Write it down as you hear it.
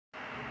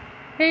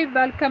Hey,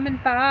 welcome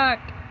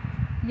back.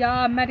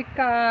 Yeah,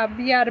 America,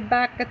 we are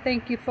back.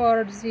 Thank you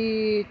for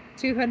the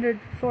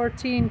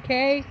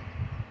 214K.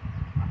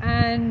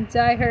 And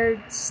I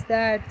heard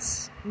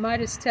that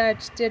Midas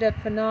Touch did a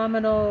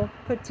phenomenal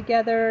put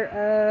together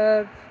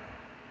of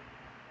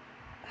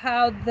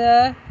how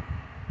the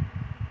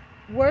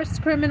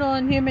worst criminal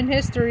in human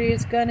history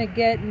is gonna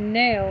get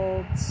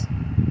nailed.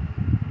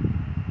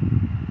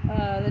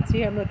 Let's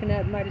see, I'm looking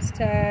at Midas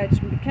Touch.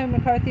 Kevin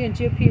McCarthy and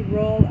GOP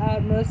roll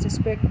out most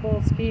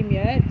despicable scheme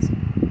yet.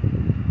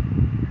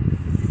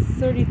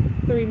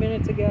 33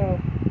 minutes ago.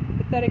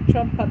 Pathetic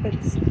Trump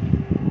puppets.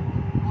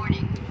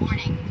 Warning,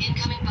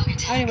 incoming bug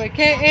attack. Anyway,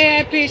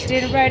 KAIP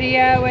Student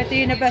Radio at the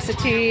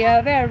University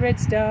of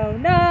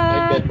Arizona.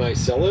 I'm Ben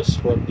Mycelis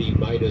from the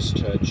Midas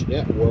Touch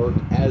Network.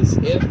 As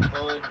if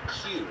on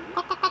cue,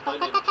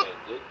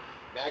 unintended,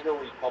 MAGA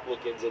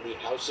Republicans in the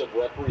House of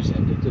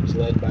Representatives,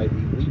 led by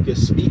the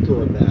weakest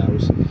Speaker of the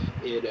House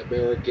in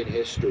American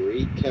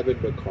history,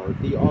 Kevin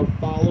McCarthy, are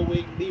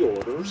following the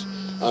orders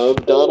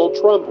of Donald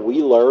Trump.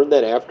 We learned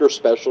that after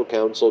Special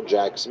Counsel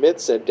Jack Smith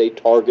sent a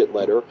target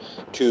letter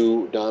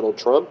to Donald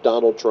Trump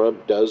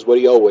does what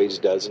he always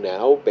does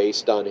now,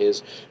 based on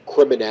his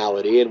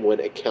criminality and when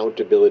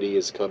accountability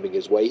is coming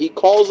his way. He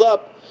calls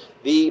up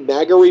the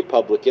MAGA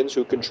Republicans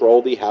who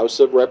control the House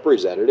of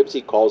Representatives.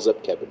 He calls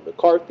up Kevin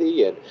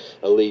McCarthy and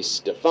Elise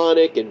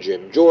Stefanik and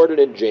Jim Jordan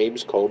and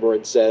James Comer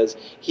and says,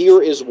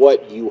 here is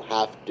what you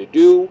have to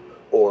do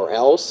or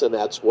else, and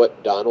that's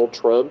what Donald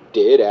Trump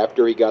did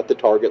after he got the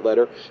target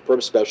letter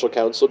from Special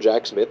Counsel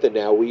Jack Smith, and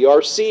now we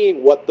are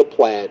seeing what the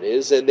plan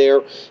is, and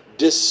their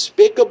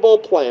despicable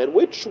plan,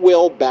 which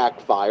will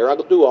backfire.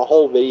 I'll do a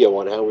whole video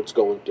on how it's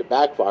going to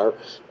backfire.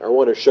 I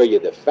want to show you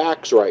the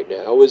facts right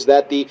now, is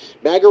that the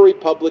MAGA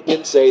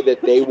Republicans say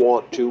that they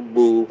want to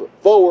move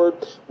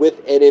forward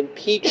with an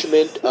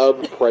impeachment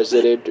of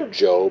President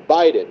Joe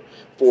Biden.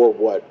 For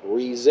what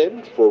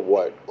reason? For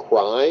what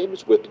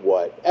crimes? With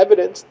what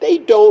evidence? They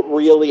don't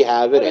really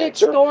have an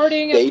answer.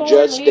 They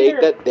just state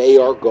that they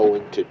are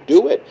going to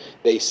do it.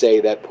 They say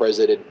that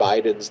President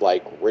Biden's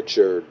like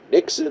Richard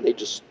Nixon. They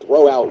just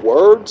throw out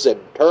words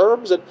and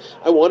terms, and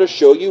I want to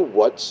show you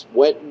what's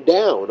went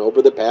down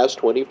over the past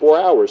 24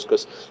 hours,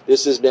 because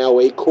this is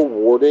now a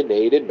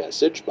coordinated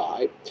message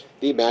by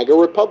the MAGA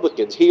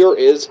Republicans. Here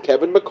is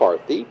Kevin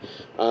McCarthy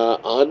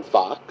on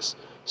Fox,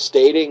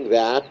 stating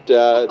that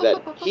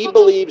he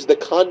believes the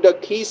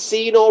conduct he's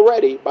seen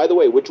already, by the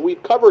way, which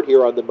we've covered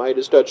here on the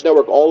Midas Touch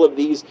Network, all of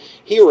these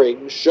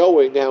hearings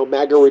showing how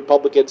MAGA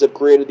Republicans have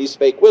created these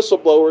fake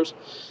whistleblowers.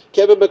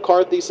 Kevin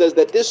McCarthy says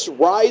that this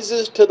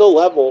rises to the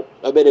level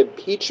of an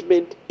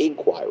impeachment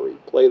inquiry.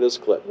 Play this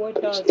clip.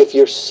 If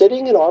you're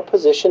sitting in our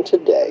position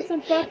today,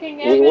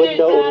 we would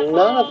know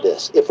none of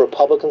this if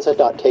Republicans had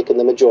not taken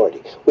the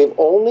majority. We've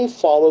only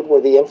followed where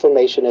the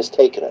information has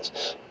taken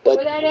us. But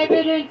without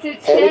evidence,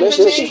 it's this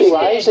is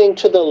rising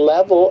to the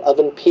level of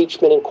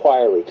impeachment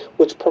inquiry,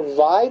 which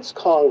provides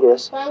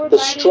Congress the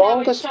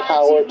strongest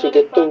power to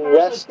get the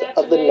rest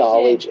of the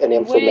knowledge and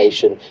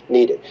information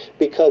needed.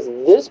 Because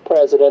this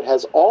president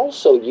has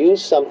also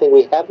used something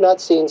we have not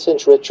seen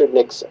since Richard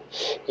Nixon.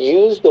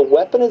 Used the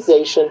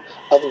weaponization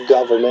of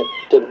government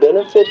to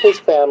benefit his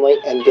family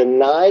and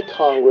deny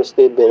Congress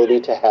the ability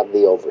to have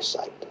the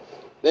oversight.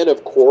 Then,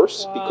 of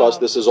course, because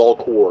this is all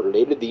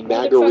coordinated, the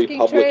MAGA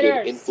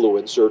Republican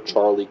influencer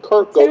Charlie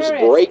Kirk goes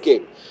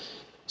breaking.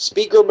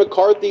 Speaker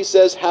McCarthy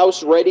says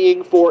House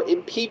readying for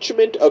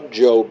impeachment of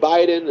Joe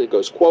Biden. It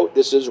goes, quote,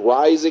 this is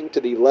rising to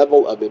the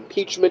level of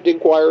impeachment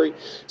inquiry,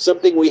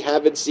 something we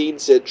haven't seen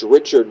since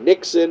Richard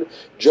Nixon.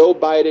 Joe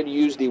Biden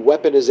used the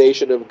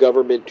weaponization of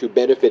government to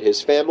benefit his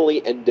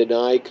family and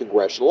deny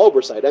congressional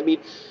oversight. I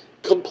mean,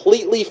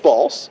 completely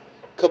false,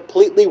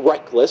 completely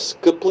reckless,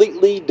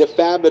 completely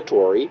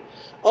defamatory.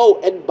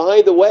 Oh, and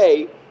by the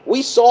way,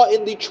 we saw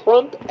in the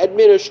Trump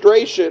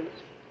administration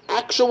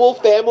actual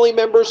family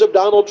members of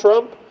Donald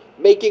Trump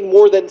making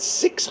more than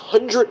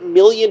 $600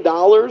 million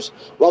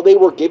while they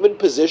were given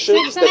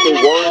positions that they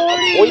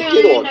weren't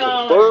appointed or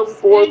confirmed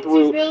for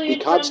through the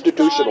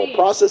constitutional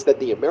process, that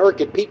the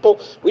American people,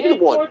 we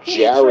didn't want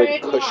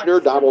Jared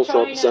Kushner, Donald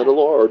Trump's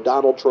son-in-law, or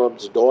Donald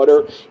Trump's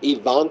daughter,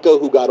 Ivanka,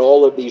 who got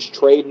all of these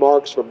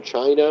trademarks from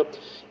China.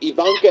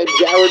 Ivanka and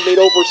Jared made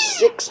over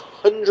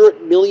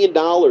 $600 million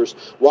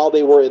while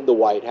they were in the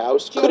White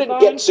House. Couldn't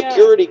get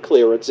security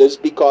clearances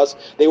because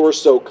they were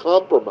so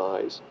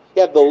compromised.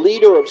 You have the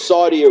leader of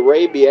Saudi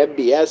Arabia,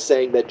 MBS,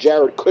 saying that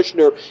Jared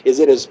Kushner is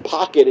in his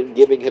pocket and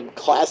giving him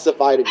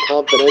classified and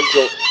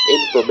confidential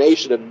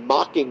information and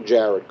mocking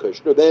Jared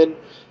Kushner. Then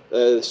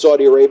the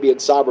Saudi Arabian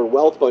Sovereign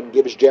Wealth Fund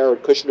gives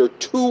Jared Kushner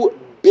 $2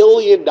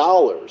 billion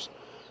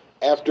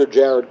after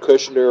Jared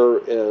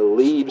Kushner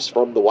leaves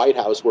from the White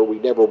House, where we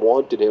never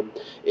wanted him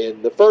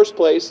in the first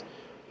place.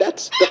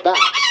 That's the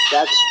facts.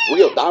 That's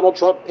real. Donald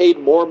Trump paid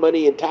more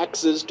money in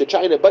taxes to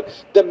China.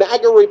 But the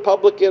MAGA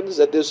Republicans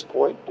at this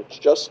point, it's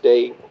just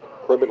a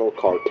criminal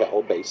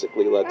cartel,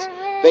 basically, let's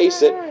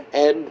face it.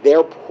 And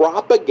their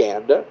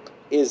propaganda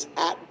is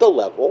at the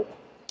level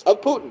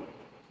of Putin.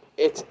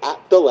 It's at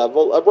the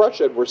level of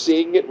Russia, and we're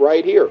seeing it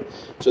right here.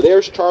 So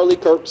there's Charlie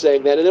Kirk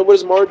saying that, and then what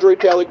does Marjorie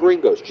Taylor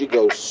Greene go? She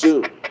goes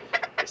soon,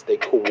 as they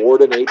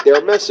coordinate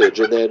their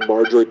message, and then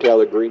Marjorie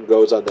Taylor Greene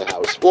goes on the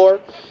House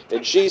floor,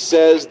 and she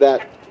says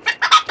that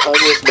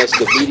Congress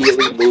must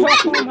immediately move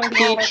to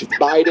impeach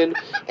Biden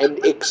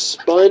and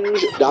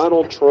expunge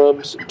Donald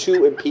Trump's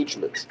 2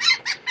 impeachments.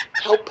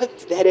 How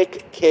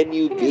pathetic can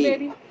you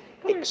be?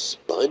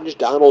 Expunge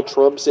Donald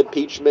Trump's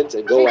impeachments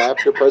and go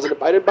after President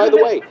Biden? By the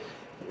way,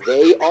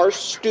 they are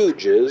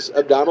stooges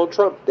of Donald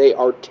Trump. They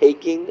are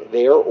taking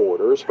their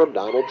orders from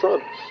Donald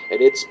Trump,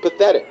 and it's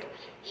pathetic.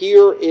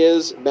 Here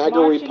is MAGA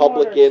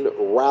Republican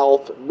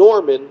Ralph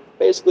Norman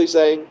basically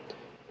saying,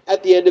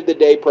 at the end of the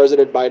day,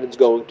 President Biden's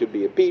going to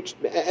be impeached.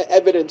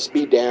 Evidence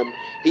be damned,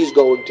 he's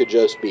going to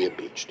just be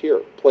impeached.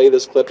 Here, play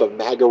this clip of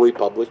MAGA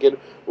Republican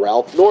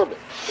Ralph Norman.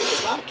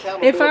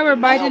 If I were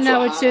Biden, I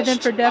would sue them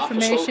for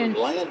defamation.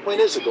 When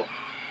is it going?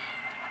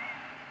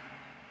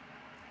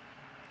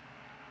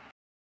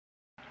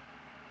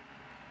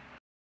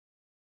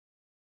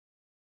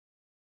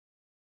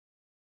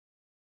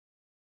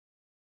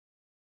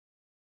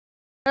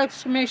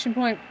 Exclamation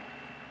point.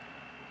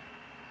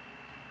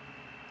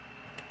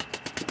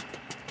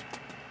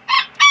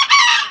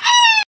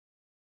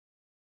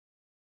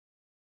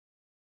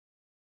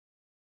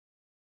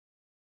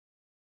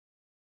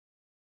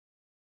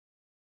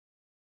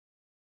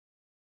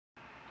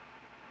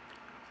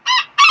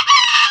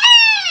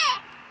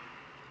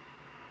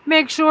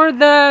 Make sure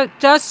the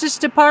Justice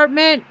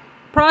Department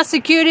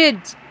prosecuted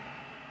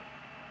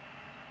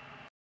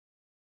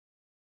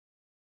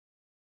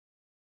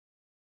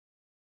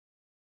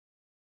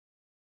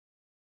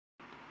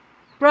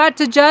brought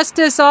to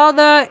justice all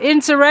the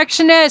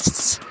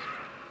insurrectionists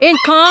in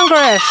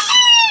Congress.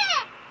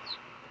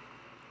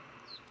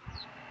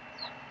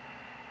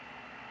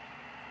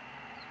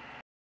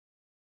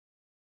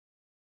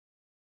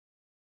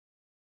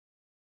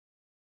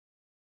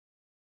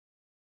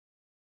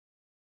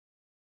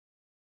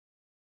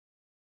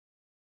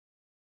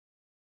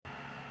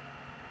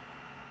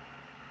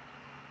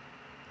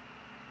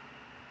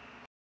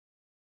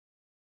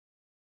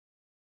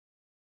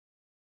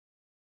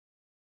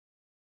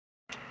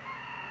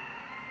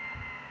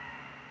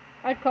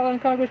 I'd call on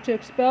Congress to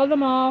expel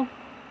them all.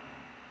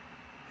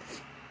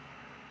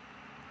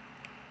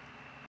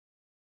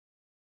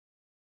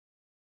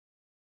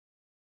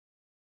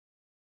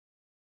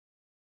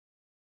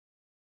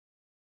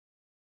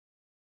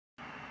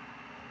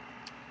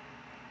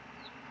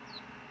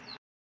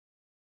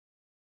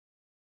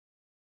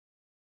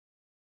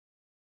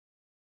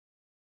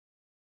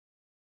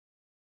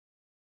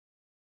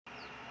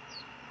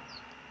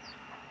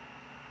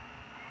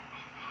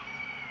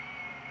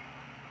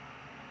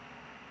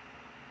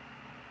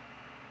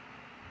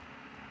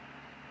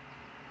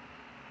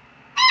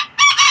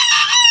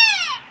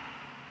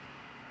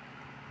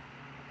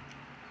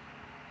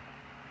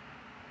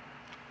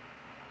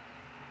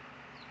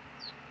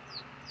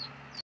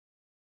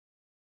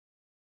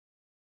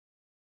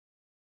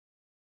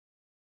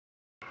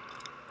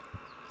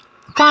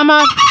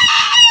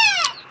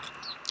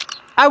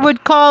 I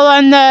would call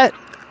on the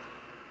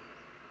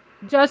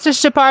Justice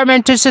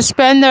Department to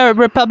suspend the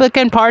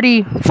Republican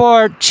Party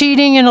for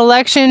cheating in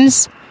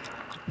elections,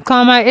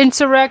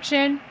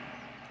 insurrection,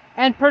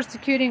 and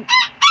persecuting.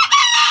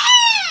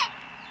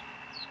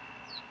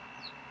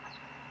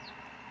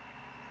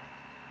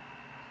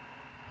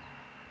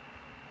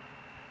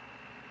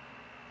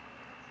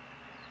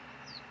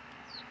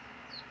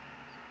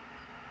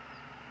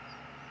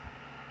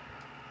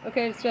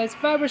 Okay, it says,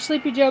 if I were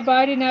Sleepy Joe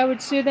Biden, I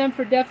would sue them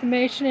for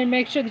defamation and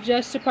make sure the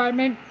Justice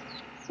Department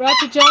brought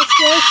to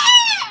justice.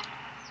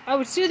 I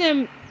would sue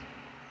them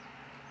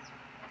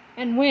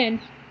and win.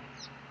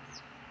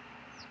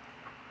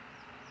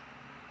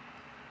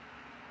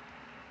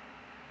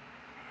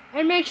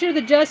 And make sure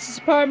the Justice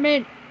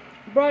Department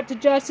brought to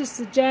justice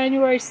the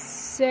January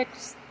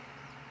 6th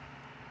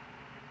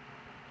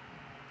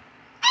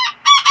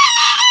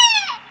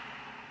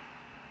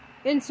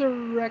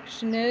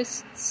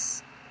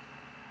insurrectionists.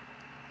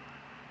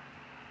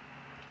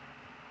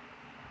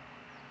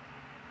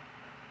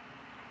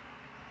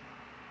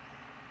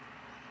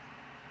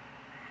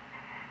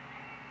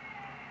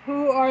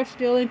 Who are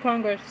still in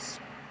Congress.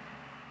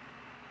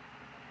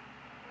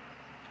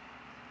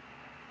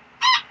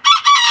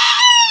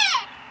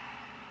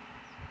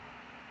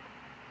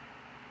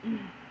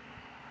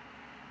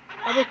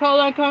 I would call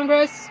on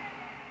Congress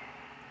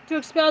to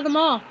expel them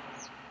all.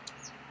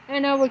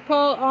 And I would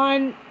call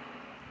on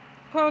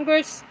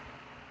Congress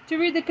to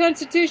read the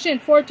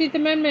Constitution. 14th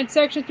Amendment,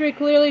 Section 3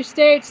 clearly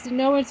states that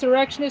no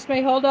insurrectionist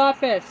may hold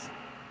office.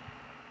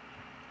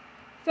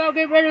 So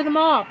get rid of them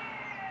all.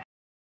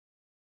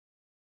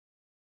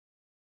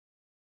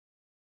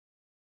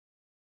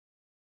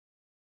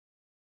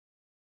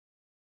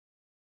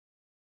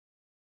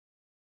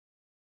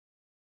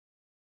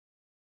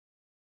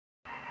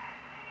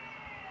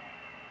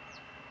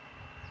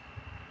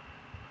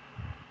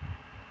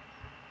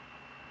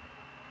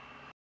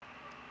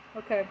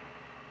 Okay.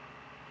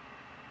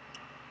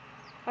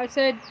 I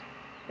said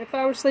If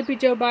I were Sleepy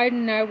Joe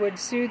Biden, I would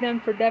sue them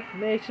for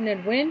defamation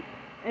and win,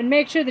 and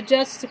make sure the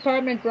Justice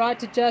Department brought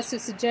to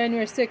justice the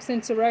January 6th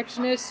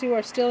insurrectionists who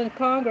are still in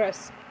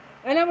Congress.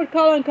 And I would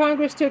call on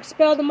Congress to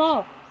expel them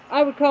all.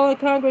 I would call on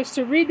Congress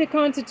to read the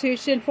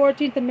Constitution.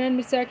 14th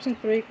Amendment, Section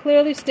 3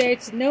 clearly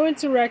states no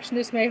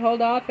insurrectionist may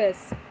hold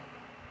office.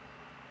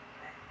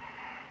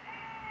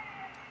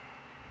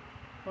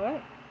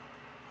 What?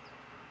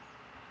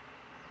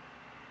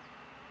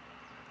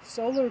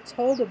 Solar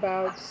told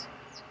about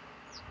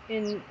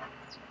in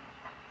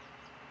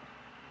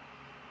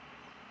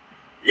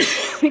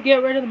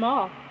get rid of them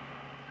all.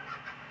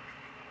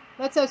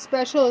 Let's have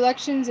special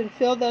elections and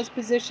fill those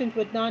positions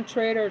with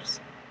non-traitors.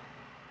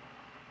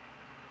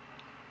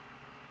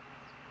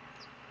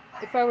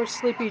 If I were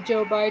Sleepy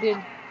Joe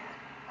Biden,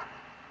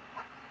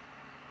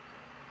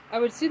 I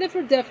would sue them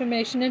for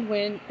defamation and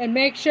win, and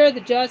make sure the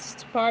Justice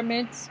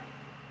Department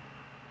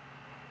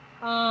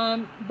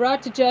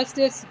brought to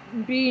justice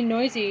be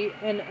noisy,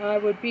 and I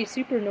would be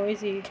super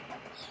noisy.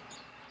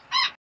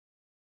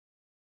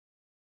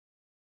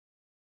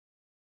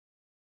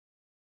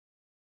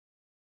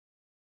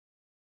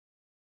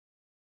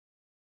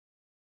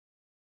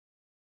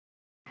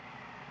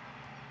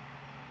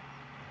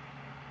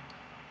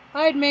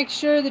 I'd make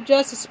sure the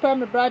Justice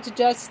Department brought to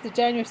justice the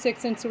January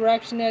 6th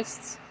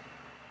insurrectionists,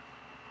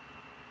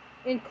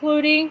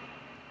 including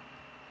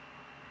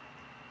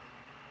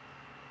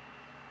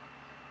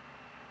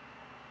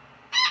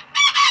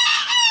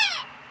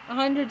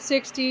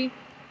 160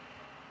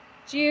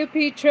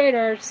 GOP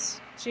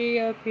traitors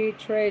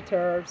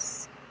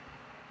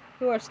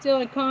who are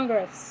still in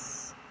Congress.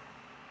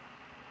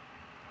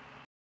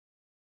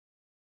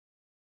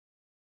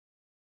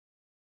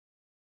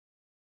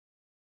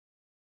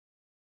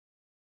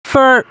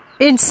 For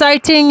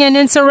inciting an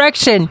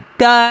insurrection.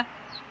 If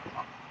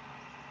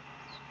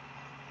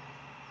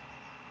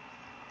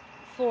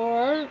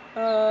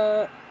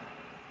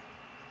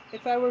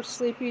I were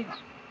Sleepy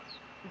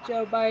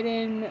Joe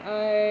Biden,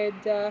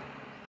 I'd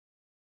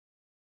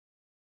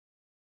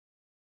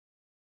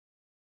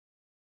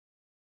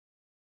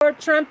for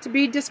Trump to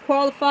be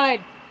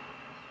disqualified.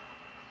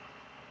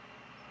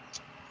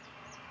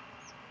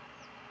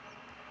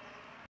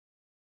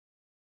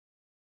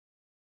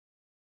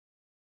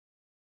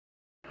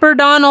 For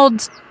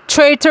Donald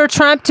traitor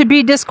Trump to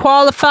be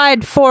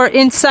disqualified for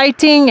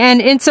inciting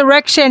an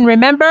insurrection,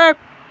 remember?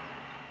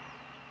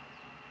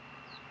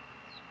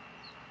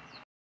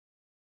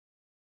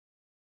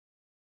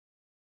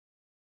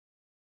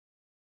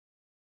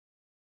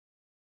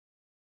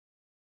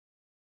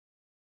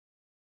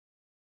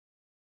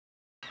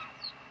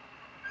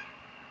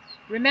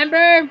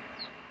 Remember?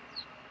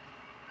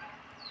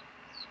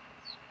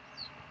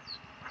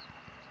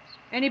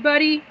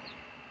 Anybody?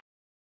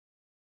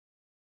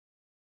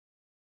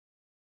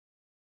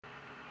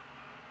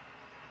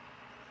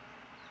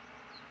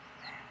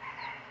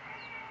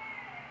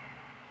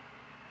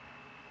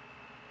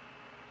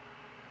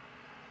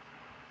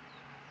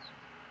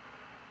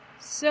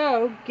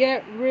 So,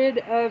 get rid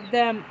of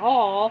them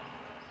all.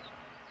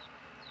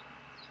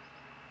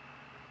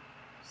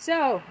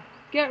 So,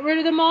 get rid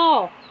of them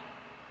all.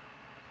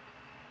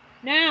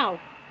 Now.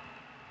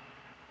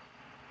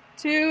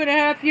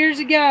 2.5 years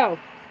ago.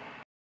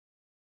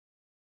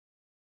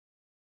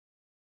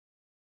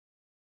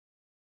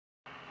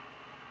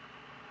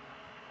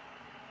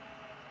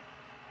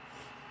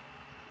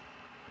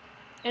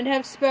 And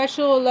have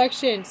special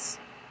elections.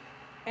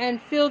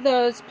 And fill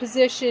those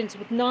positions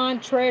with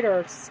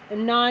non-traitors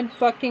and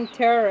non-fucking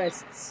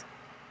terrorists.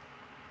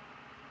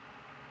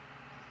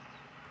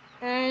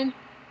 And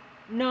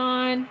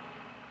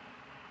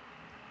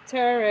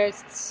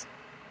non-terrorists.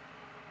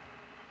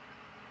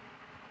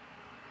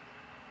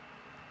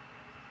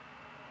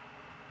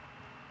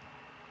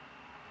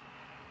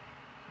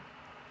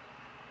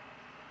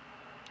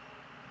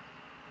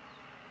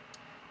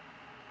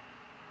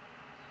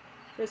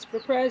 Christopher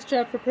Perez,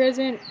 Trump for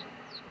president.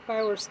 If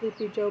I were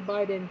Sleepy Joe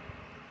Biden.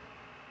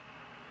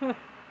 Huh.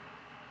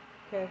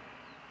 Okay.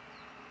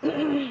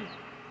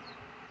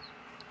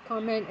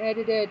 Comment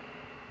edited.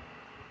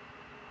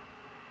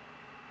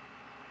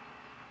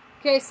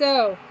 Okay,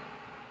 so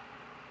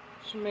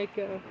should make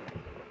a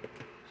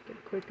just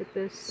get quick at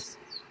this.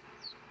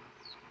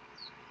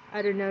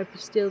 I don't know if you're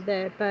still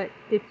there, but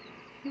if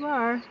you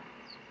are,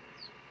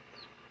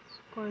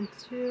 going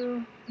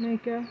to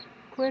make a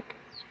quick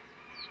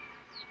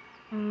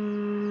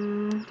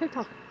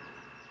TikTok.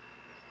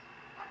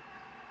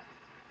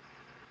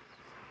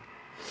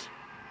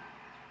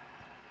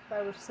 If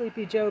I were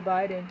Sleepy Joe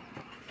Biden.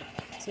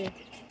 Let's see.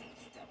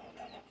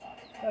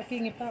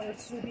 Fucking if I were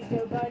Sleepy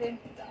Joe Biden.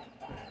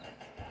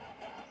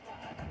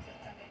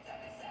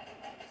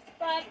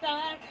 Bye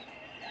bye.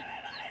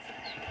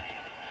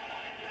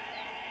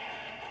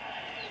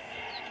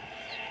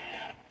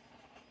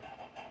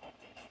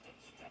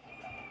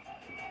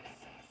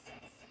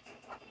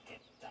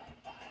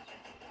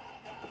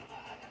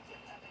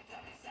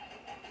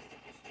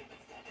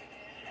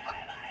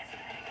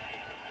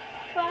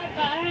 Bye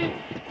bye.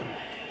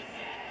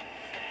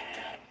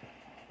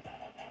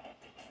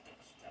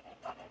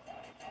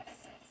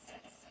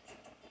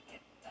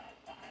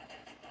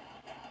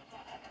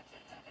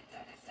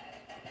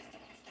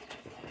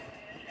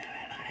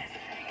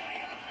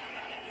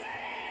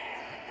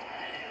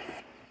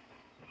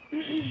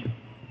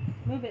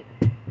 Move it.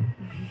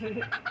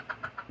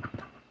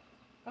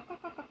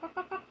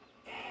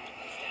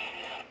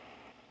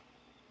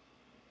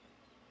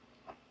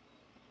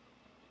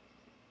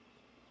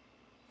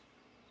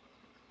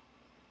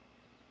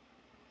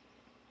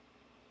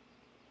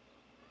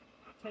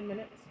 10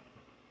 minutes.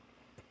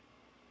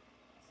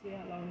 See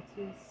how long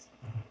it is.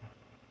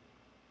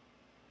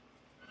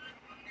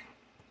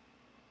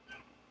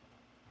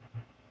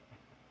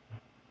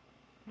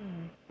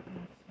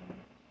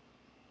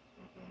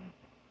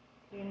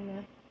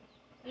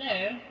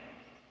 Hello?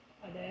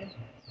 Hi there.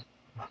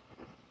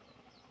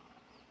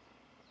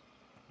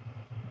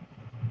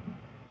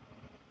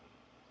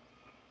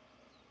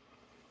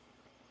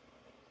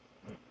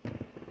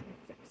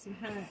 Some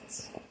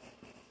hats.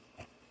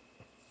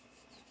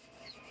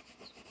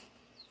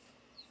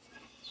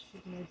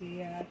 Should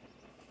maybe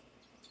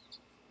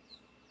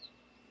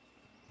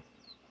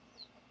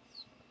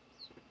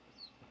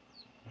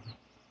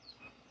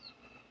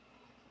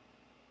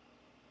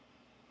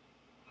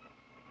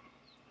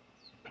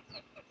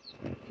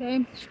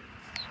okay.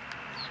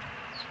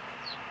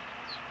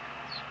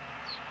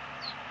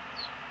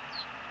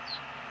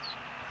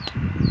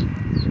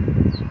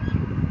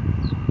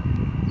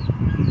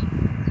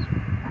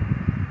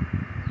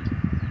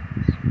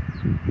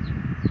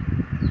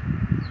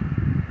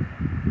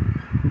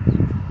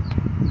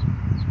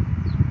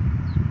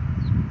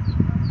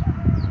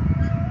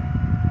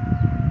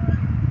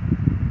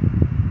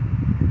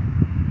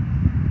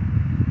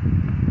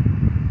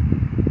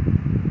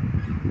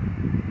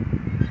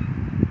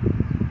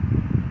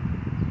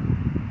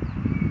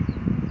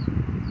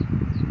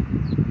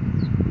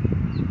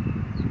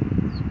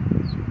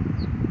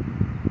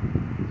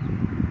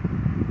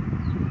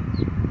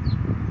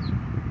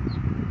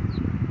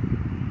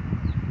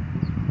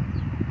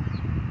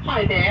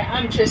 Hi there,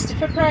 I'm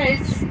Christopher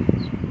Price.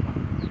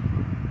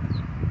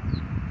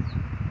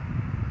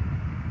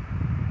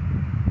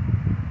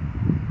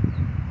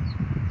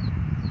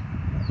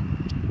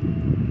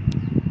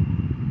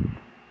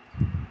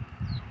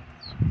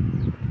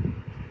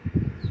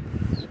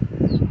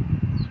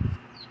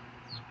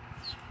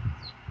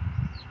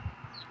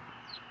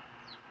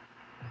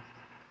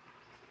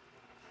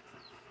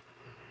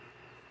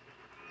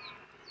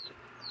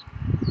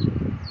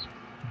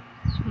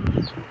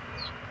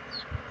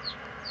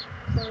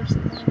 First,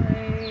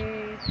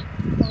 my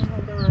phone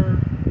holder.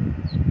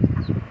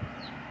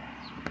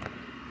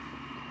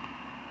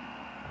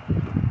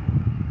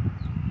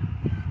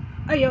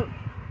 Ayo.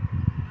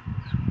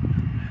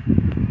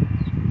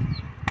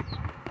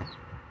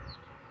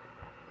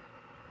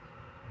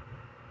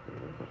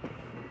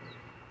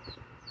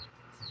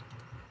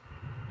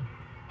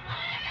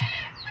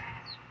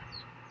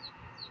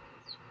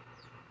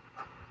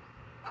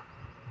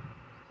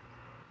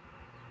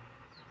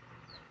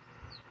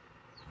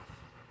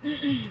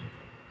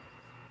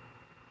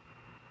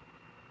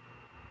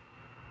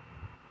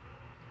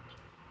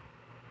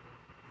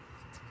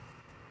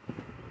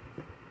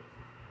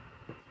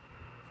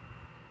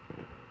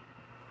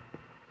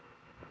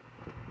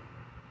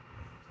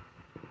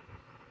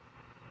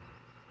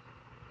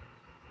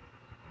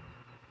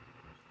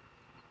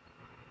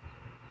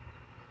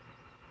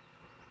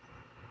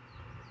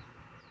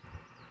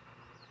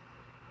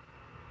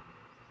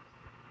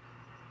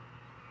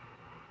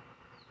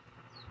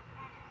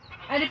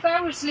 And if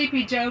I were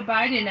Sleepy Joe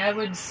Biden, I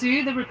would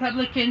sue the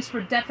Republicans for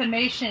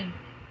defamation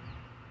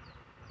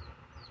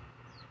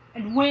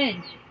and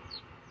win.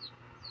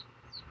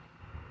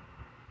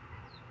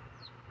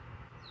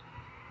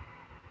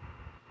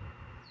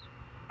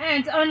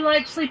 And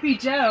unlike Sleepy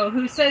Joe,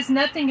 who says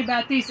nothing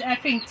about these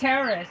effing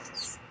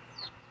terrorists,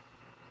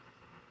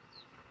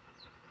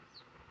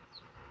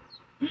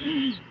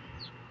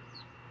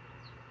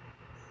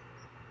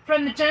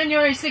 from the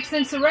January 6th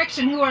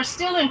insurrection who are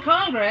still in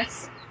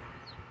Congress,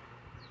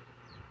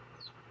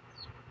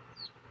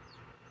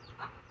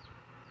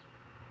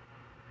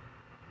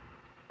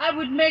 I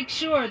would make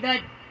sure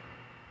that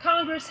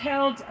Congress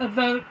held a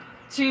vote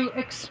to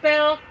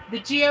expel the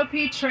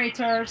GOP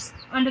traitors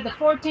under the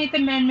 14th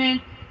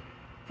Amendment.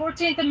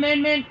 14th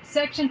Amendment,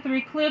 Section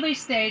 3 clearly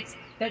states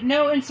that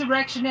no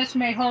insurrectionist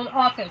may hold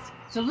office.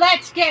 So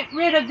let's get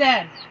rid of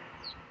them.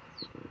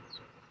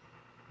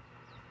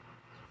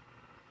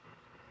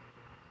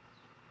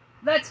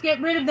 Let's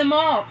get rid of them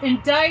all.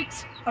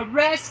 Indict,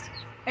 arrest,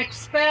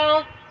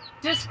 expel,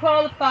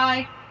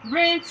 disqualify,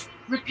 rinse,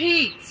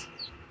 repeat.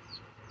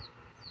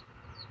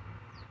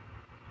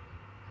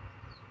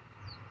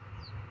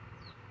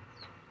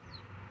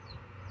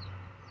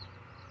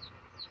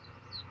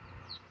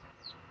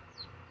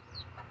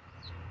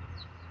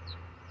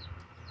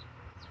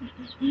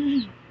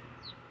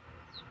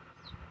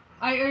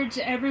 I urge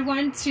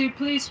everyone to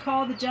please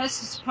call the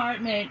Justice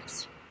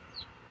Department.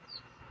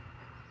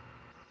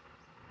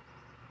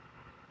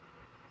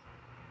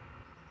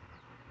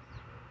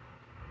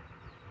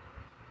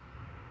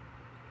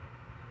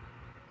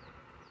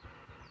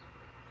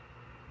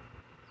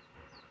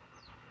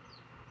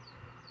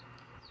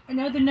 I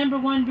know the number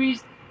one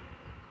reason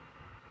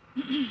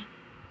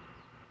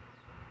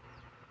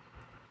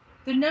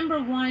the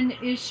number one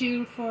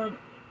issue for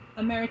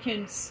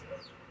Americans,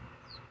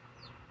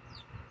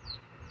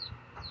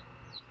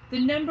 the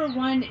number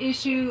one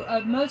issue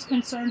of most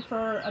concern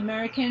for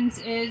Americans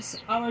is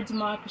our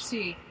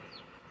democracy.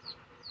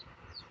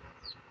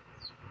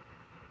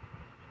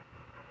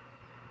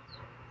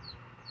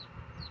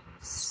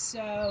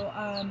 So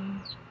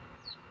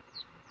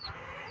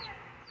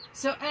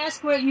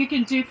ask what you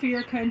can do for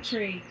your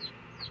country.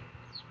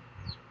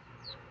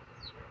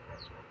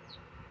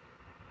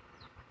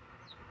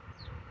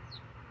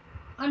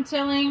 I'm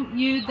telling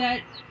you that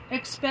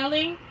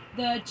expelling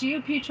the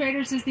GOP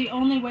traitors is the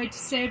only way to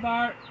save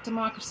our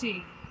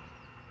democracy.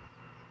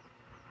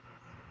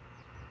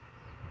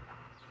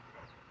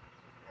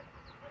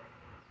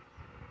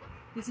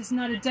 This is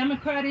not a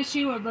Democrat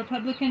issue or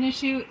Republican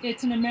issue,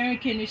 it's an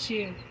American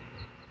issue.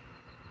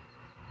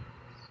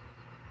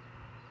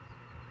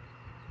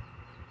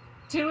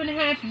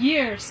 2.5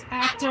 years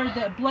after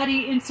the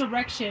bloody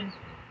insurrection,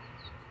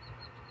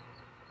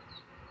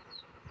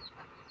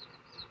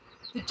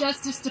 the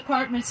Justice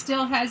Department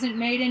still hasn't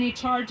made any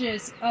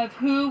charges of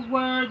who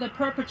were the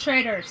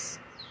perpetrators.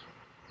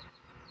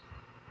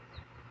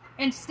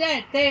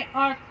 Instead, they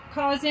are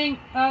causing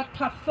a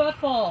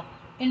kerfuffle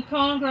in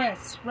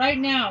Congress right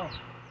now,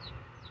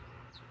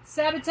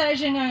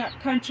 sabotaging our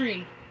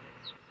country,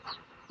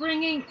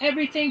 bringing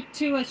everything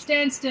to a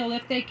standstill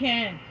if they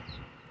can,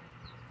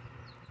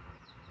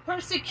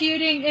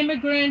 persecuting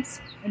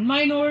immigrants and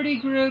minority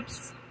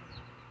groups,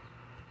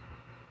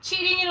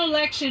 cheating in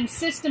elections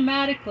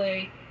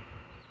systematically,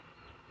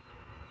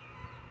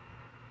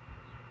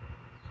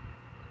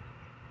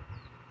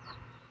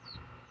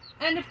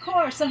 and of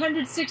course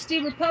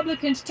 160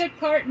 Republicans took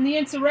part in the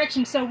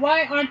insurrection, so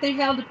why aren't they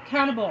held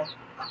accountable?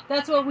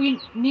 That's what we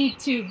need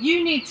to.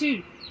 You need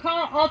to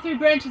call all three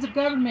branches of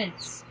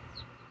governments.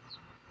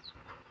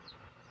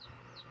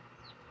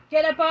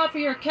 Get up off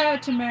of your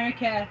couch,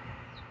 America.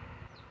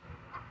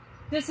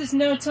 This is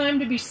no time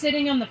to be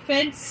sitting on the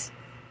fence.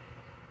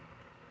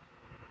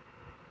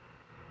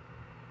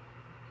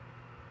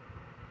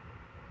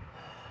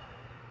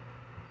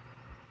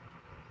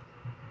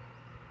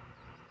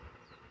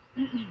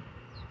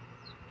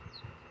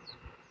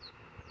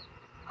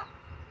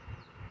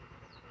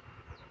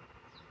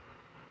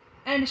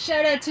 And a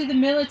shout out to the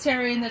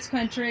military in this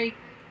country.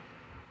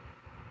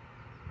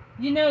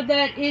 You know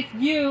that if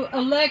you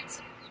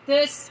elect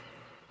this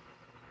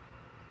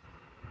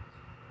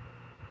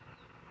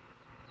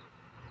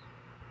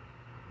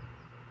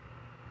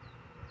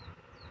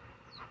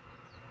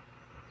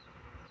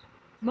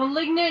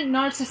malignant,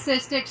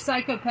 narcissistic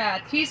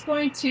psychopath, he's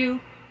going to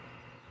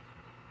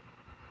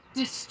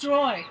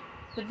destroy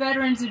the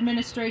Veterans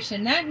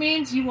Administration. That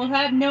means you will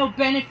have no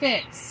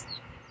benefits.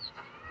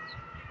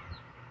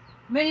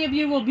 Many of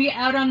you will be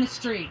out on the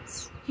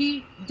streets.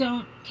 He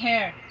don't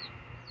care.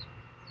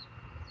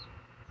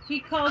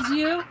 He calls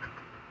you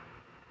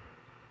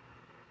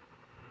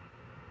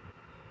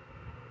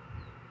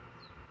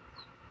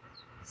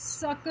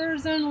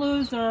suckers and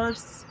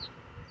losers.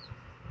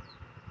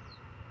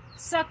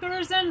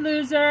 Suckers and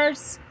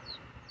losers.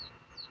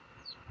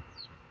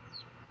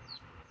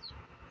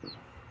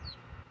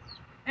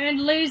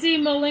 And lazy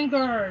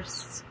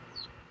malingerers.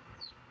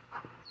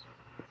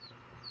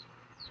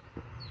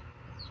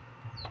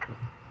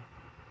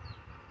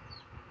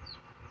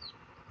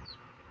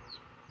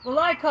 Well,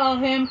 I call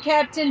him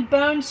Captain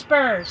Bone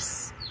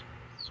Spurs.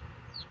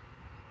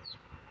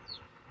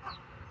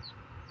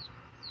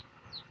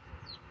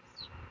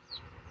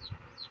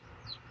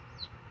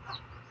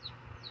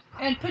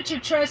 And put your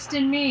trust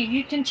in me.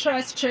 You can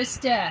trust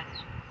Trista.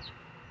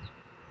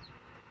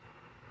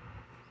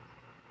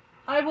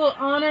 I will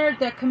honor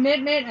the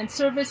commitment and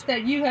service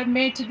that you have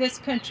made to this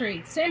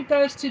country. Same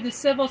goes to the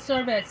civil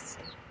service.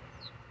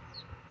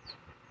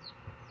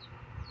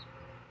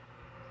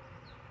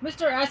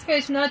 Mr.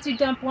 Assface Nazi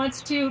Dump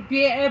wants to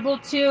be able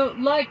to,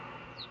 like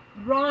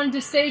Ron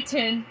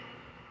DeSatan,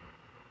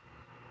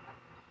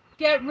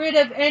 get rid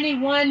of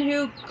anyone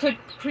who could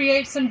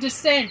create some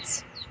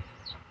dissent.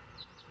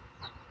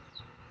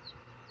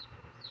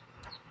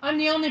 I'm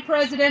the only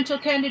presidential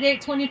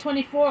candidate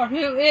 2024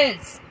 who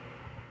is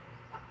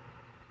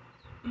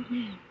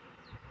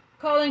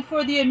calling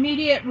for the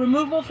immediate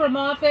removal from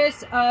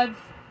office of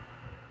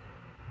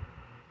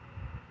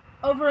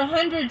over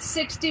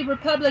 160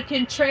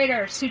 Republican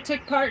traitors who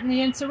took part in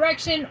the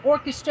insurrection,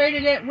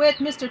 orchestrated it with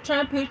Mr.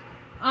 Trump, who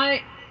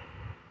I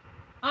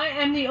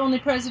am the only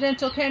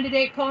presidential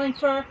candidate calling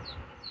for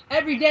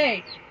every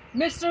day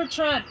Mr.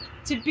 Trump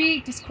to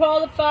be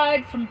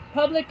disqualified from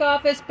public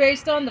office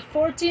based on the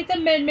 14th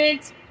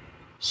Amendment.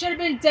 Should have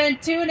been done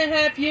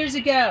 2.5 years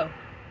ago.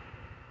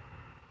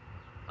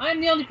 I'm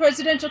the only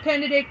presidential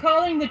candidate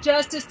calling the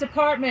Justice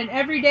Department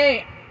every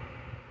day,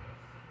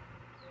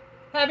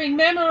 having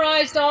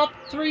memorized all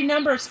 3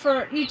 numbers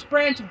for each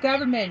branch of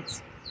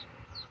government.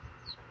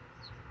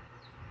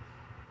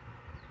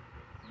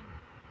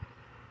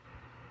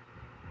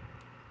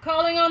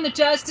 Calling on the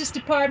Justice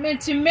Department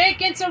to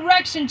make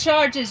insurrection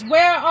charges.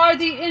 Where are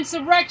the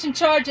insurrection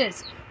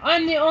charges?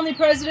 I'm the only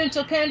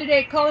presidential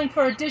candidate calling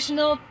for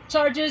additional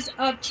charges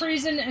of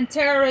treason and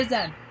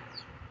terrorism.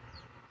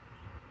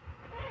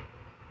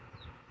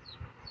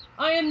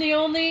 I am the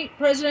only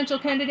presidential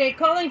candidate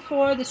calling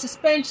for the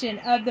suspension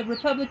of the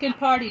Republican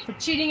Party for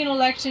cheating in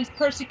elections,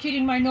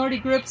 persecuting minority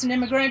groups and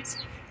immigrants,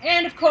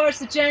 and, of course,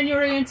 the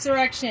January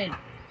insurrection.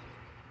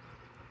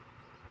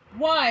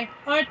 Why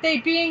aren't they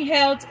being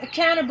held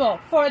accountable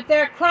for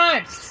their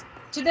crimes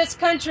to this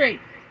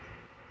country?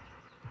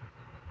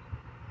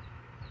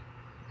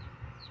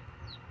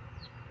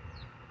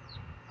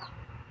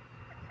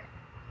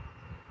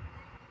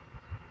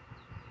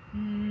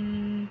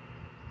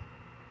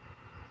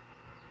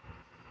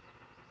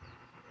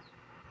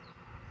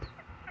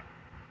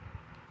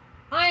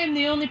 I am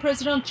the only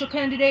presidential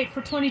candidate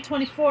for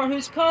 2024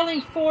 who's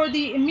calling for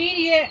the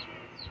immediate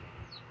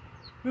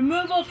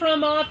removal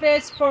from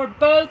office for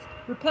both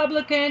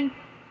Republican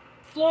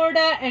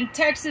Florida and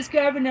Texas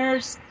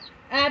governors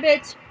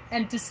Abbott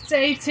and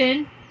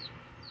DeSantis,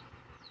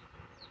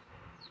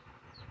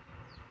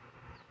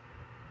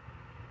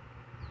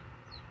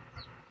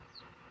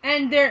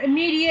 and their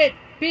immediate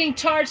being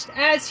charged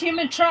as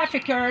human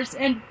traffickers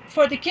and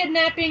for the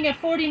kidnapping of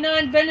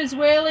 49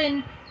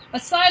 Venezuelan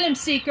asylum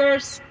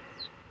seekers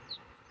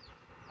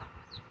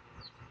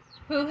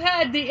who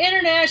had the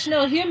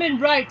international human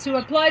right to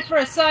apply for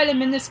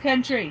asylum in this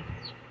country.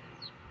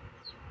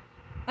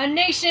 A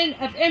nation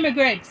of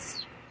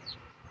immigrants.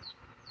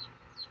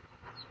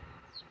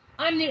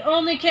 I'm the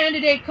only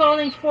candidate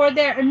calling for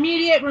their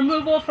immediate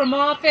removal from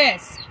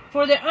office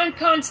for their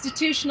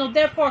unconstitutional,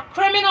 therefore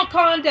criminal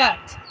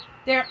conduct.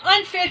 They're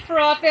unfit for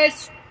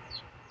office.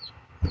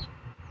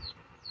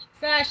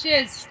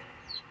 Fascists.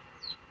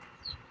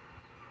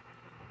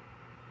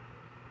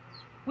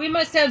 We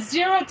must have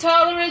zero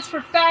tolerance for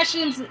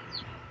fascism.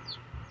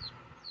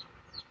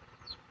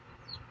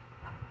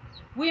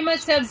 We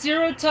must have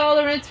zero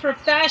tolerance for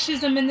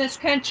fascism in this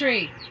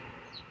country.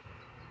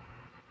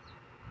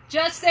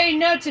 Just say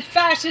no to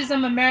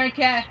fascism,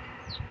 America.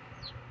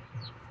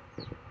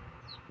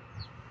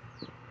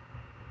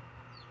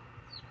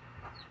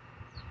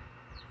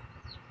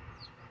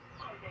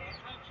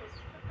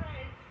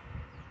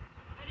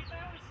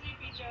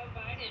 Joe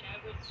Biden, I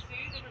would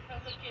sue the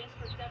Republicans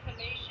for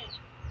defamation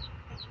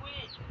and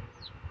win.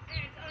 And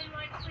it's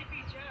unlike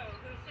Sleepy Joe,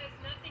 who says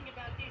nothing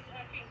about these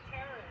effing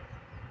terrorists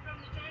from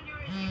the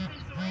January 6th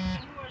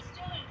insurrection who are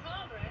still in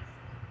Congress.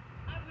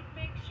 I would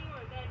make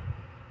sure that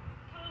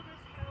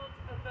Congress held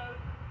a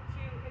vote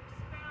to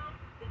expel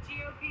the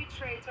GOP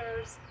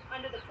traitors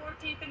under the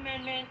 14th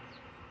Amendment.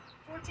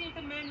 14th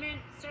Amendment,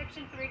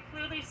 Section 3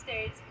 clearly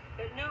states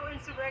that no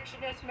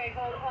insurrectionist may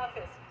hold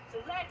office.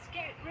 So let's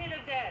get rid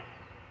of them.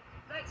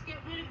 Let's get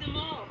rid of them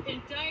all.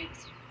 Indict,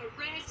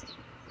 arrest,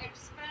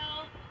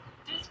 expel,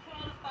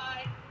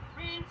 disqualify,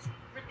 rinse,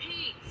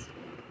 repeat.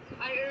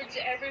 I urge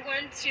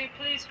everyone to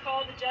please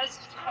call the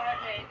Justice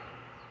Department.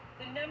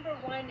 The number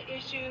one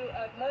issue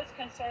of most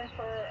concern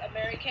for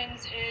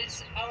Americans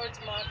is our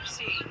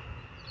democracy.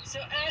 So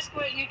ask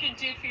what you can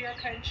do for your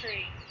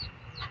country.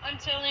 I'm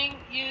telling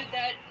you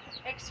that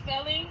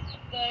expelling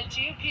the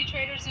GOP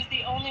traitors is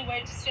the only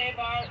way to save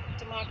our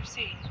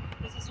democracy.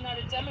 This is not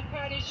a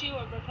Democrat issue,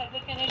 a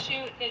Republican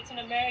issue, it's an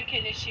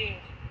American issue.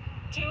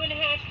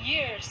 2.5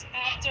 years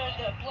after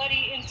the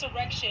bloody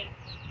insurrection,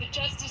 the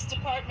Justice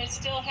Department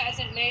still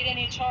hasn't made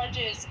any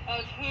charges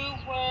of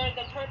who were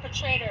the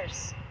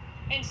perpetrators.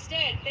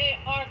 Instead, they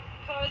are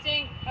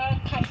causing a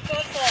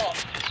kerfuffle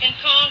in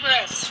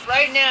Congress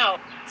right now,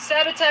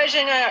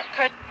 sabotaging our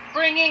country,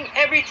 bringing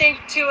everything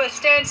to a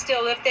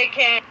standstill if they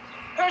can,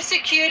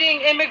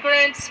 persecuting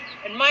immigrants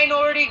and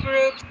minority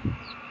groups,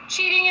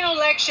 cheating in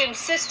elections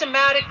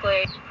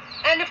systematically.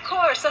 And of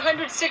course,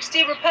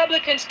 160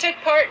 Republicans took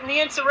part in the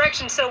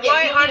insurrection, so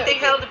why aren't they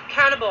held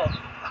accountable?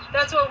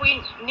 That's what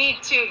we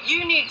need to.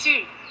 You need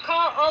to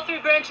call all three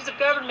branches of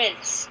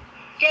government.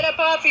 Get up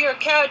off of your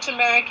couch,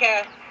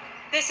 America.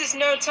 This is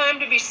no time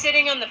to be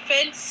sitting on the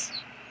fence.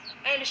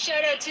 And a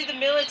shout out to the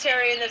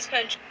military in this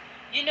country.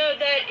 You know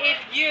that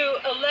if you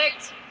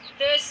elect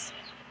this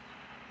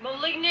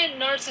malignant,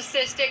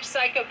 narcissistic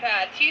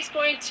psychopath, he's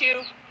going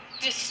to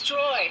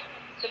destroy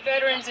the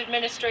Veterans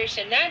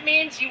Administration. That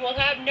means you will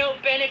have no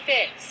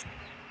benefits.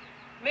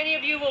 Many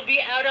of you will be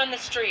out on the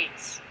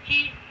streets.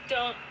 He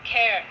don't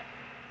care.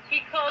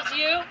 He calls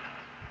you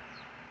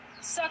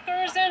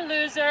suckers and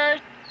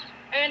losers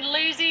and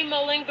lazy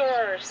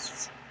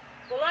malingerers.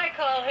 Well, I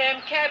call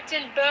him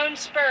Captain Bone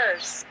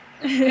Spurs.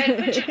 And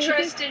put your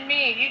trust in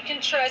me. You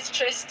can trust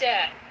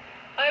Trista.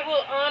 I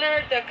will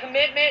honor the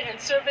commitment and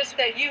service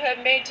that you have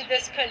made to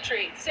this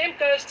country. Same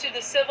goes to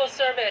the civil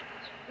service.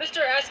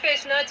 Mr.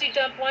 Ass-Face Nazi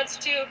Dump wants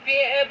to be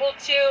able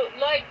to,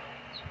 like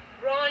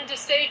Ron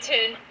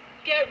DeSatan,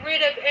 get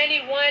rid of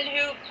anyone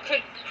who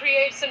could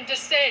create some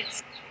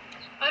dissent.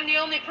 I'm the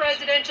only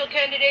presidential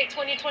candidate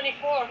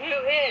 2024 who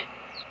is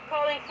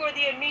calling for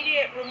the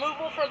immediate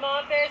removal from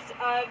office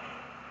of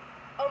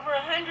over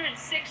 160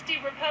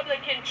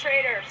 Republican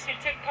traitors who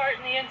took part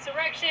in the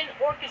insurrection,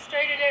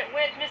 orchestrated it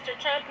with Mr.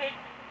 Trump, who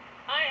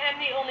I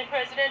am the only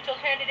presidential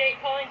candidate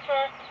calling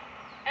for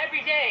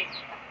every day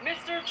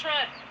Mr.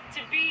 Trump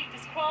to be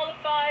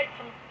disqualified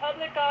from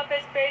public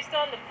office based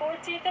on the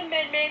 14th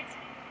Amendment.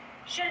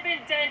 Should have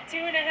been done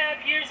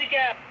 2.5 years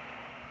ago.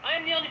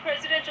 I'm the only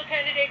presidential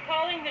candidate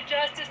calling the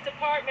Justice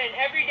Department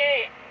every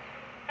day,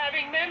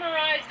 having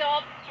memorized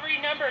all 3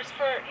 numbers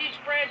for each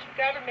branch of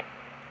government,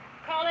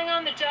 calling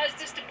on the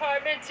Justice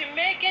Department to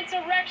make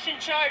insurrection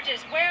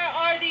charges. Where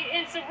are the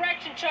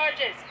insurrection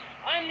charges?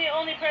 I'm the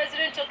only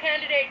presidential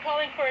candidate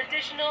calling for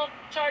additional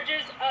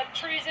charges of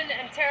treason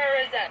and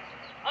terrorism.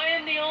 I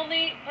am the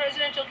only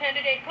presidential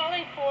candidate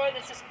calling for the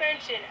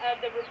suspension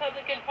of the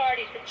Republican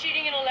Party for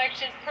cheating in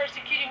elections,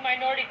 persecuting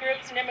minority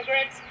groups and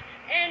immigrants,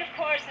 and of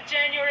course the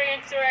January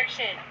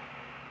insurrection.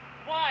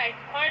 Why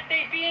aren't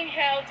they being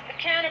held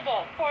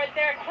accountable for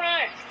their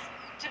crimes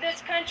to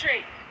this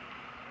country?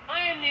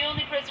 I am the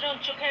only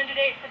presidential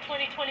candidate for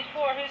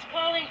 2024 who's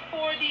calling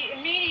for the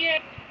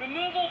immediate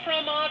removal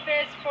from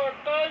office for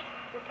both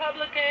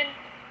Republican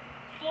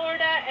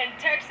Florida and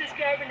Texas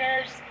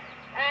governors,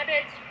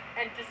 Abbott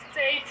and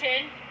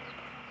DeSantis,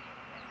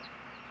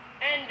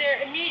 and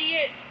their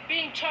immediate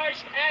being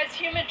charged as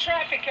human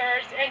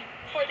traffickers and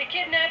for the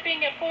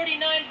kidnapping of 49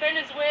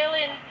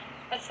 Venezuelan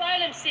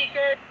asylum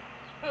seekers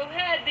who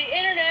had the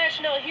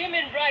international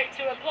human right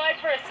to apply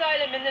for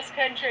asylum in this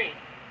country.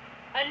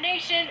 A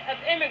nation of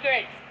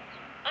immigrants.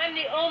 I'm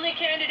the only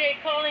candidate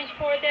calling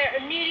for their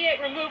immediate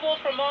removal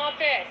from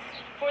office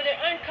for their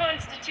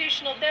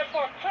unconstitutional,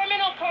 therefore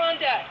criminal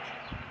conduct.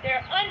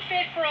 They're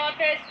unfit for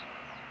office.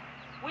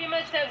 We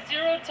must have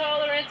zero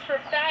tolerance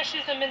for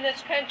fascism in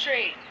this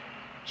country.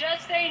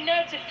 Just say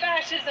no to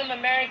fascism,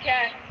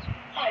 America.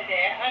 Hi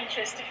there, I'm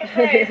Christopher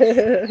Price.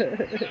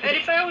 And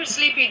if I were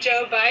Sleepy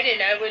Joe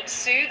Biden, I would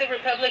sue the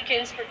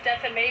Republicans for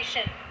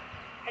defamation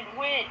and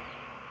win.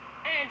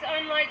 And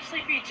unlike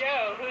Sleepy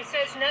Joe, who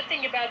says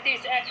nothing about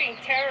these effing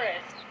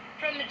terrorists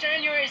from the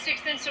January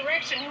 6th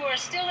insurrection who are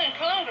still in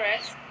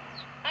Congress,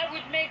 I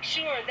would make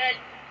sure that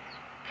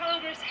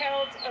Congress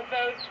held a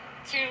vote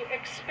to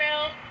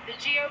expel the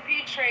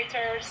GOP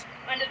traitors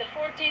under the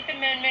 14th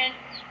Amendment.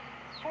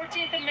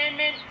 14th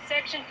Amendment,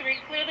 Section 3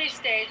 clearly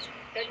states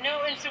that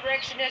no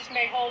insurrectionist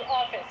may hold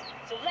office.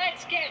 So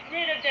let's get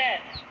rid of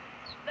them.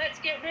 Let's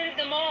get rid of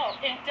them all.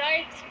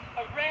 Indict,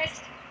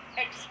 arrest,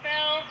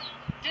 expel,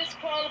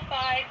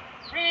 disqualify,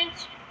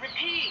 rinse,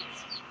 repeat.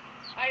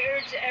 I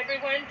urge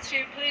everyone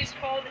to please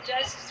call the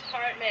Justice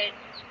Department.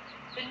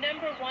 The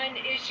number one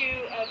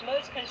issue of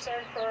most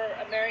concern for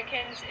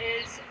Americans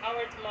is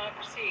our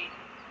democracy.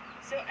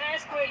 So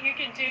ask what you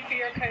can do for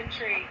your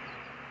country.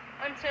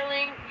 I'm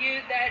telling you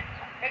that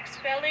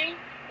expelling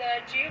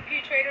the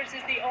GOP traitors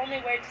is the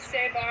only way to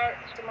save our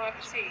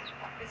democracy.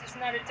 This is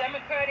not a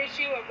Democrat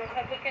issue, a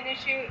Republican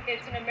issue,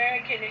 it's an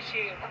American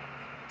issue.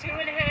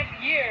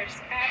 2.5 years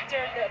after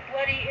the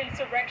bloody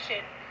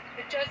insurrection,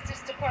 the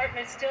Justice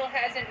Department still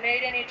hasn't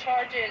made any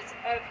charges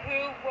of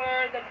who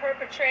were the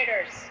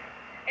perpetrators.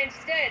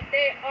 Instead,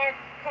 they are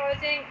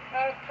causing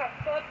a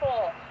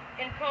kerfuffle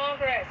in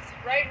Congress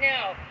right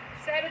now,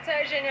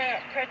 sabotaging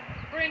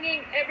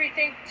bringing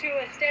everything to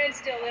a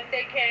standstill if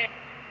they can,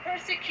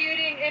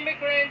 persecuting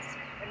immigrants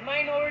and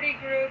minority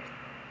groups,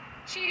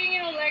 cheating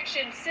in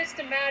elections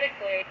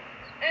systematically.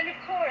 And of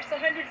course,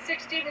 160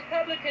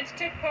 Republicans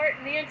took part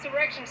in the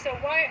insurrection, so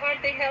why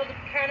aren't they held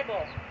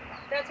accountable?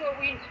 That's what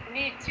we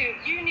need to.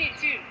 You need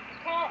to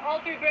call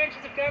all 3 branches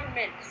of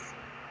government.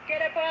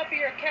 Get up off of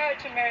your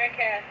couch,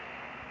 America.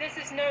 This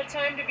is no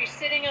time to be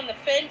sitting on the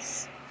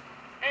fence.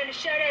 And a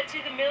shout out to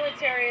the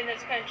military in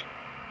this country.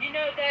 You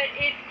know that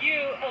if you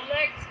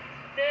elect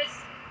this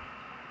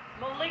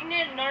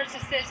malignant,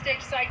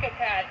 narcissistic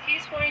psychopath,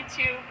 he's going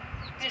to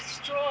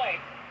destroy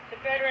the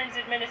Veterans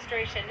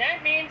Administration.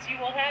 That means you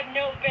will have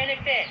no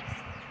benefits.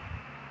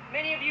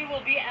 Many of you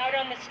will be out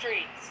on the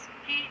streets.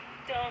 He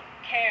don't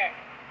care.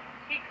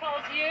 He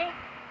calls you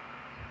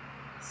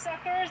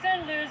suckers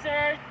and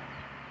losers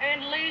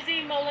and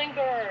lazy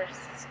malingerers.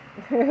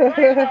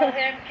 I call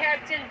him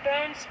Captain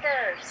Bone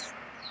Spurs.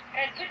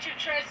 And put your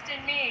trust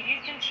in me.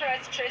 You can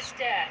trust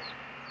Trista.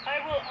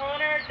 I will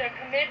honor the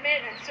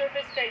commitment and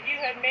service that you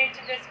have made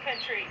to this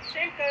country.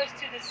 Same goes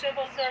to the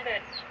civil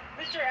servant.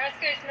 Mr.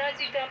 Askes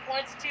Nazi Dump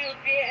wants to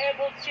be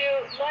able to,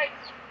 like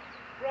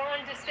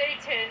Ron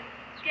DeSatan,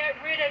 get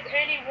rid of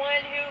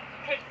anyone who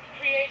could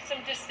create some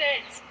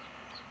dissent.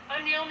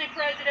 I'm the only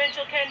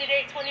presidential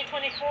candidate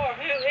 2024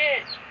 who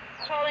is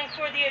calling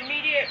for the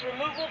immediate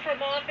removal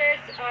from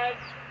office of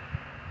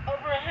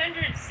over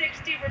 160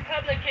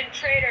 Republican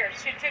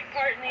traitors who took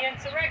part in the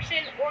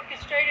insurrection,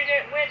 orchestrated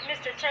it with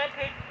Mr. Trump,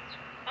 who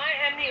I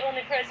am the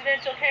only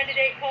presidential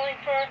candidate calling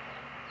for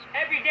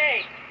every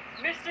day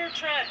Mr.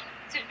 Trump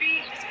to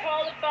be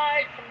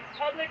disqualified from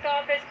public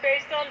office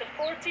based on the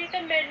 14th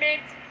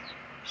Amendment.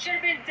 Should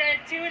have been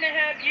done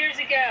 2.5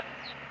 years ago.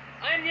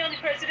 I'm the only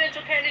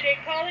presidential candidate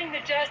calling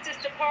the Justice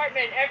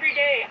Department every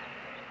day,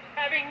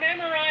 having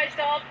memorized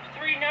all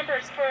 3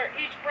 numbers for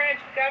each branch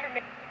of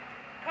government,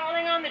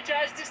 calling on the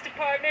Justice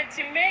Department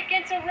to make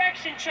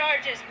insurrection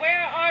charges.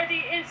 Where are the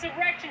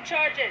insurrection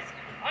charges?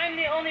 I'm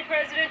the only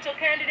presidential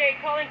candidate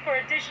calling for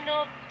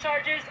additional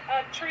charges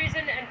of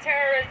treason and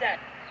terrorism.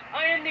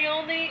 I am the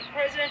only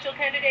presidential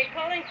candidate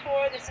calling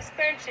for the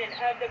suspension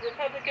of the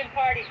Republican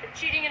Party for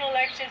cheating in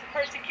elections,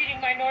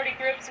 persecuting minority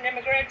groups and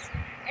immigrants,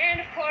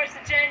 and of course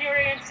the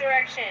January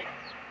insurrection.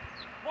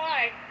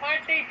 Why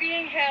aren't they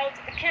being held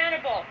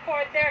accountable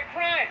for their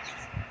crimes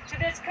to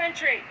this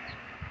country?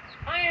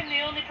 I am the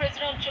only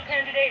presidential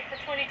candidate for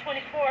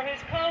 2024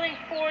 who's calling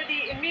for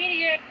the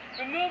immediate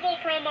removal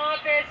from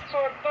office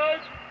for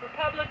both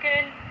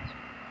Republican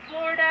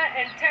Florida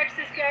and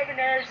Texas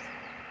governors,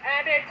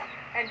 Abbott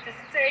and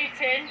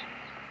DeSantis,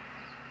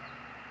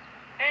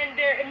 and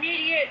their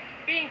immediate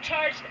being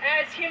charged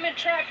as human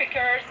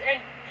traffickers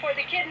and for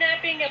the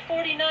kidnapping of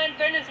 49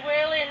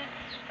 Venezuelan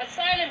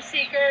asylum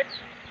seekers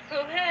who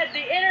had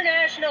the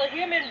international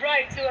human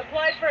right to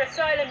apply for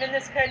asylum in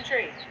this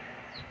country.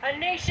 A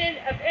nation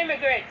of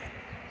immigrants.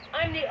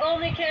 I'm the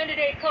only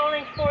candidate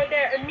calling for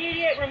their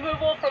immediate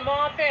removal from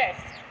office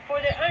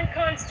for their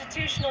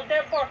unconstitutional,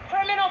 therefore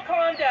criminal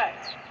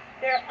conduct.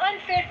 They're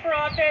unfit for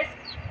office.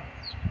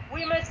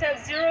 We must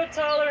have zero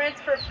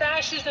tolerance for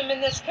fascism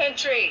in this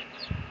country.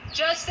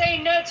 Just say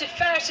no to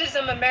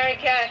fascism,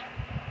 America.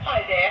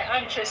 Hi there,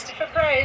 I'm Christopher Price.